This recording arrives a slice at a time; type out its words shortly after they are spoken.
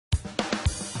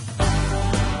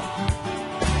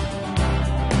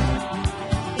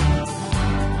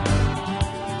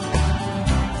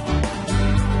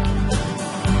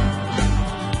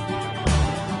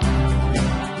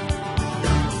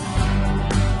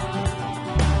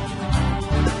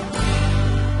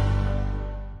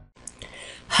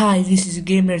Hi, this is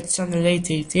Gamer Channel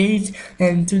 888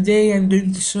 and today I'm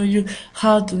going to show you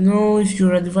how to know if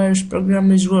your antivirus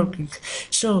program is working.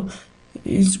 So,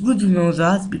 it's good to know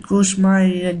that because my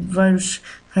antivirus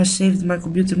has saved my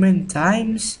computer many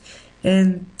times,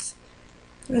 and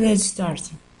let's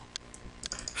start.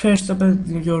 First,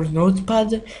 open your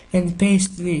notepad and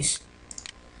paste this.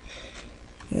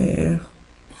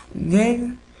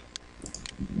 Then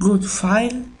go to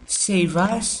File, Save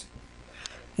As,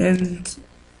 and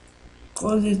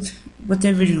call it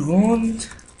whatever you want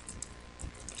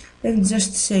and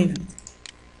just save it.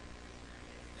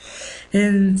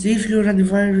 And if your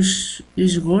antivirus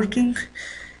is working,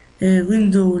 a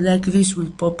window like this will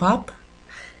pop up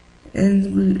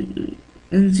and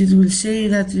it will say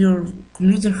that your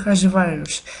computer has a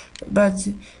virus, but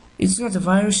it's not a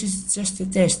virus, it's just a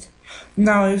test.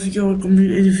 Now if your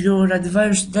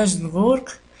antivirus doesn't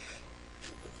work,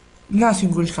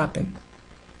 nothing will happen.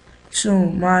 So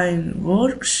mine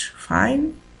works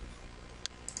fine,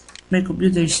 my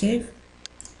computer is safe.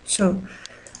 So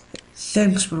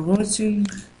thanks for watching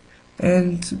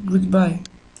and goodbye.